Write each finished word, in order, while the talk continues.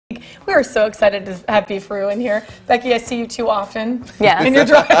We are so excited to have Beefaroo in here. Becky, I see you too often. Yes. In your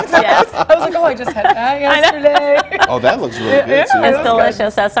drive-throughs. Yes. I was like, oh, I just had that yesterday. Oh, that looks really good too. It's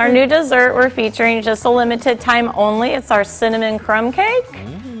delicious. That's our new dessert we're featuring, just a limited time only. It's our cinnamon crumb cake.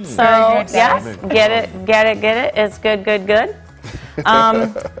 So, yes, get it. It's good, good, good.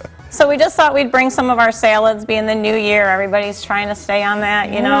 So we just thought we'd bring some of our salads, being the new year. Everybody's trying to stay on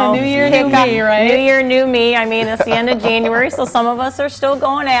that, you know. New year, new me, right? New year, new me. I mean, it's the end of January, so some of us are still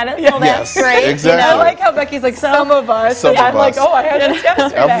going at it, so that's Yes, great. exactly. You know? I like how Becky's like, some of us. Some I'm of like, us. oh, I had this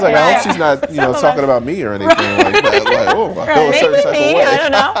yesterday. I was like, I hope she's not, you know, talking about me or anything like that. Like, oh, I feel a certain Maybe type me, of way. I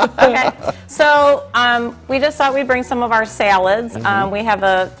don't know. Okay, so we just thought we'd bring some of our salads. We have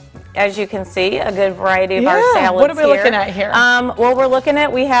as you can see, a good variety of our salads. What are we looking at here? Well, we're looking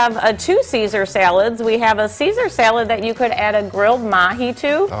at, we have 2 Caesar salads. We have a Caesar salad that you could add a grilled mahi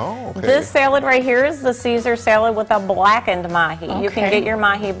to. Oh, okay. This salad right here is the Caesar salad with a blackened mahi. You can get your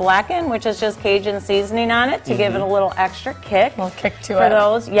mahi blackened, which is just Cajun seasoning on it to give it a little extra kick. A little kick to for it.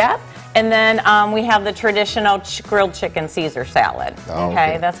 those, yep. And then we have the traditional grilled chicken Caesar salad. Oh,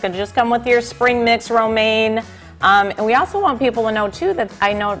 okay, that's going to just come with your spring mix romaine. And we also want people to know too that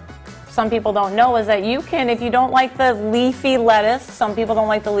I know some people don't know is that you can, if you don't like the leafy lettuce, some people don't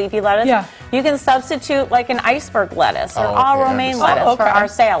like the leafy lettuce, you can substitute like an iceberg lettuce or all romaine lettuce for our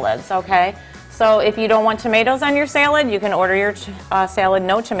salads, okay? So if you don't want tomatoes on your salad, you can order your salad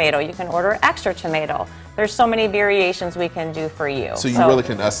no tomato. You can order extra tomato. There's so many variations we can do for you. So you really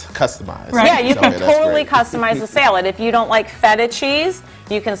can customize. Right. Yeah, you can Okay, totally customize the salad. If you don't like feta cheese,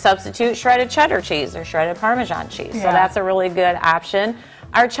 you can substitute shredded cheddar cheese or shredded Parmesan cheese. So that's a really good option.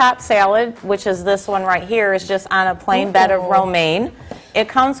 Our chopped salad, which is this one right here, is just on a plain bed of romaine. It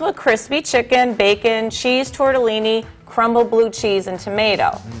comes with crispy chicken, bacon, cheese, tortellini, crumbled blue cheese, and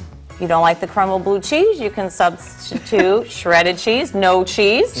tomato. If you don't like the crumbled blue cheese, you can substitute shredded cheese, no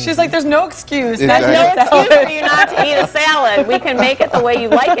cheese. She's like, there's no excuse. There's no excuse for you not to eat a salad. We can make it the way you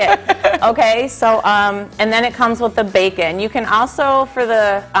like it. Okay, so, and then it comes with the bacon. You can also, for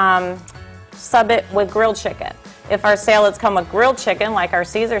the, sub it with grilled chicken. If our salads come with grilled chicken, like our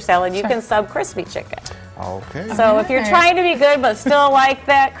Caesar salad, you can sub crispy chicken. Okay. So if you're trying to be good but still like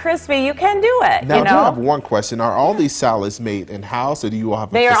that crispy, you can do it. Now, you know? I have one question. Are all these salads made in-house, or do you all have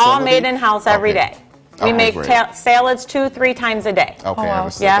a They are facility? all made in-house every day. We make salads 2-3 times a day. Okay, I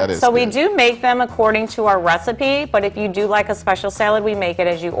understand. Yeah, That is so we good. do make them according to our recipe, but if you do like a special salad, we make it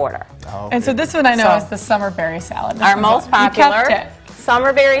as you order. And so this one I know is the summer berry salad. This Our one's most you popular kept it.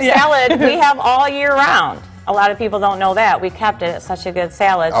 summer berry salad we have all year round. A lot of people don't know that. We kept it. It's such a good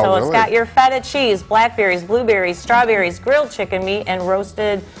salad. So it's got your feta cheese, blackberries, blueberries, strawberries, grilled chicken meat, and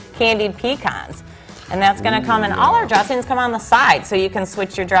roasted candied pecans. And that's going to come in, all our dressings come on the side, so you can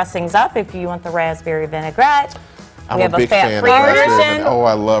switch your dressings up if you want the raspberry vinaigrette. I'm we have a big fan of fat-free raspberry version. vinaigrette. Oh,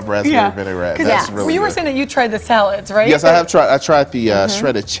 I love raspberry vinaigrette. That's really you were good. saying that you tried the salads, right? Yes, I have tried. I tried the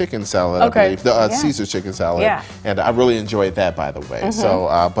shredded chicken salad, I believe, the Caesar chicken salad, and I really enjoyed that, by the way.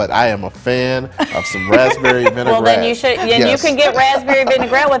 So, but I am a fan of some raspberry vinaigrette. Well, then you should. And you can get raspberry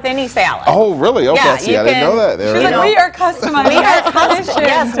vinaigrette with any salad. Oh, really? Okay, Yeah, see, I didn't know that. There She's like, we are customized. We are custom.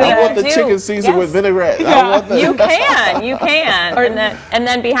 Yes, we I want the do. chicken Caesar with vinaigrette. I want that. You can. And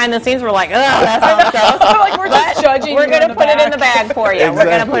then behind the scenes, we're like, oh, that sounds gross. Like we're just judging. We're gonna put it in the bag for you. Exactly.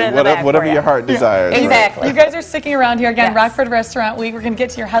 We're gonna put it in the bag whatever for you. your heart desires. Exactly. You guys are sticking around here again. Yes. Rockford Restaurant Week. We're going to get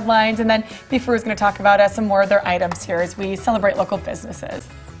to your headlines, and then Beefaroo is going to talk about some more of their items here as we celebrate local businesses.